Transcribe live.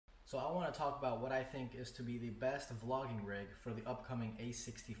So I want to talk about what I think is to be the best vlogging rig for the upcoming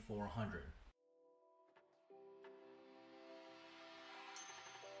a6400.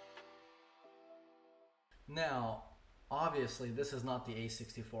 Now, obviously this is not the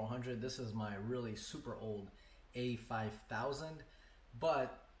a6400, this is my really super old a5000,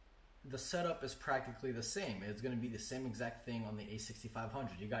 but the setup is practically the same. It's going to be the same exact thing on the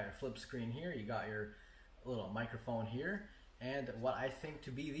a6500. You got your flip screen here, you got your little microphone here, and what I think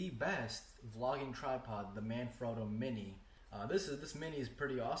to be the best vlogging tripod, the Manfrotto Mini. This Mini is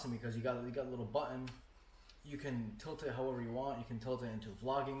pretty awesome because you got a little button. You can tilt it however you want. You can tilt it into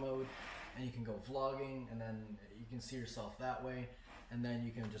vlogging mode, and you can go vlogging, and then you can see yourself that way. And then you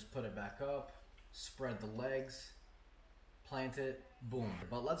can just put it back up, spread the legs, plant it, boom.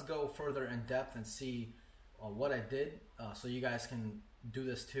 But let's go further in depth and see what I did, so you guys can do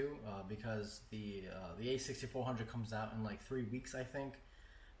this too, because the a6400 comes out in like 3 weeks, I think,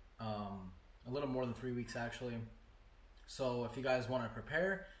 a little more than 3 weeks actually. So if you guys want to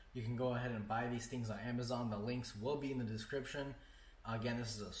prepare, you can go ahead and buy these things on Amazon. The links will be in the description. Again,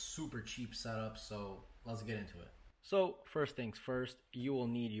 this is a super cheap setup, so let's get into it. So first things first, you will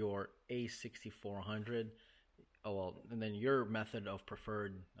need your a6400. Oh well, and then your method of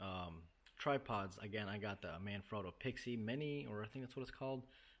preferred tripods. Again, I got the Manfrotto Pixie Mini, or I think that's what it's called.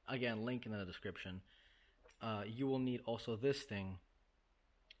 Again, link in the description. You will need also this thing.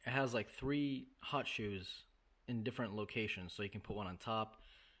 It has like 3 hot shoes in different locations, so you can put one on top,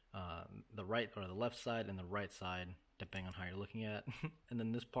 the right or the left side, and the right side, depending on how you're looking at. And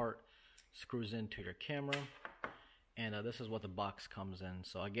then this part screws into your camera, and this is what the box comes in.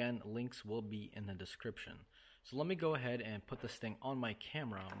 So again, links will be in the description. So let me go ahead and put this thing on my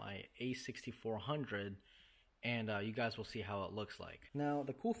camera, my a6400, and you guys will see how it looks like. Now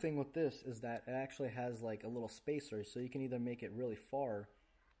the cool thing with this is that it actually has like a little spacer, so you can either make it really far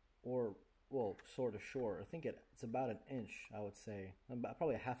or, well, sort of short. I think it's about 1 inch, I would say, about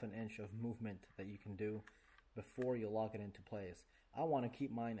probably 1/2 inch of movement that you can do before you lock it into place. I want to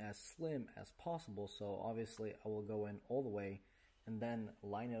keep mine as slim as possible, so obviously I will go in all the way and then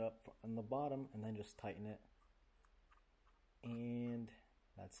line it up on the bottom and then just tighten it, and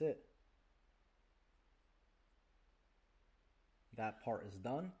that's it. That part is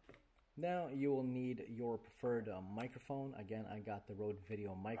done. Now you will need your preferred microphone. Again, I got the Rode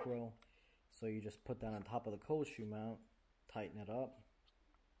Video Micro, so you just put that on top of the cold shoe mount, tighten it up,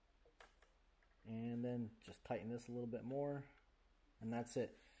 and then just tighten this a little bit more, and that's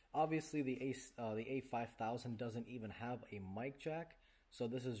it. Obviously the a5000 doesn't even have a mic jack, so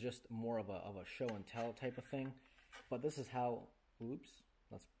this is just more of a show and tell type of thing. But this is how, oops,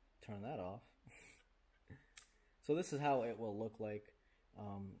 let's turn that off. So this is how it will look like.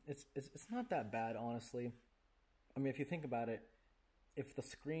 It's not that bad, honestly. I mean, if you think about it, if the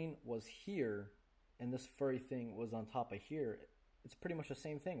screen was here and this furry thing was on top of here, it's pretty much the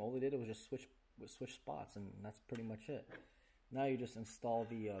same thing. All they did was just switch spots, and that's pretty much it. Now you just install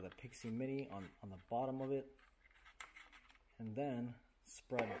the Pixie Mini on the bottom of it, and then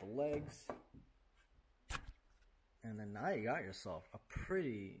spread the legs, and then now you got yourself a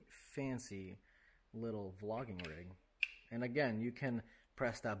pretty fancy little vlogging rig. And again, you can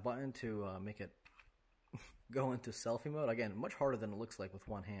press that button to make it go into selfie mode. Again, much harder than it looks like with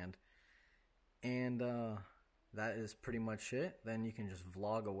one hand. And that is pretty much it. Then you can just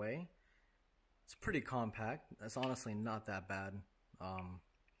vlog away. It's pretty compact. It's honestly not that bad.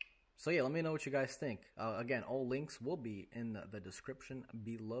 So yeah, let me know what you guys think. Again, all links will be in the description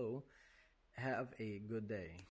below. Have a good day.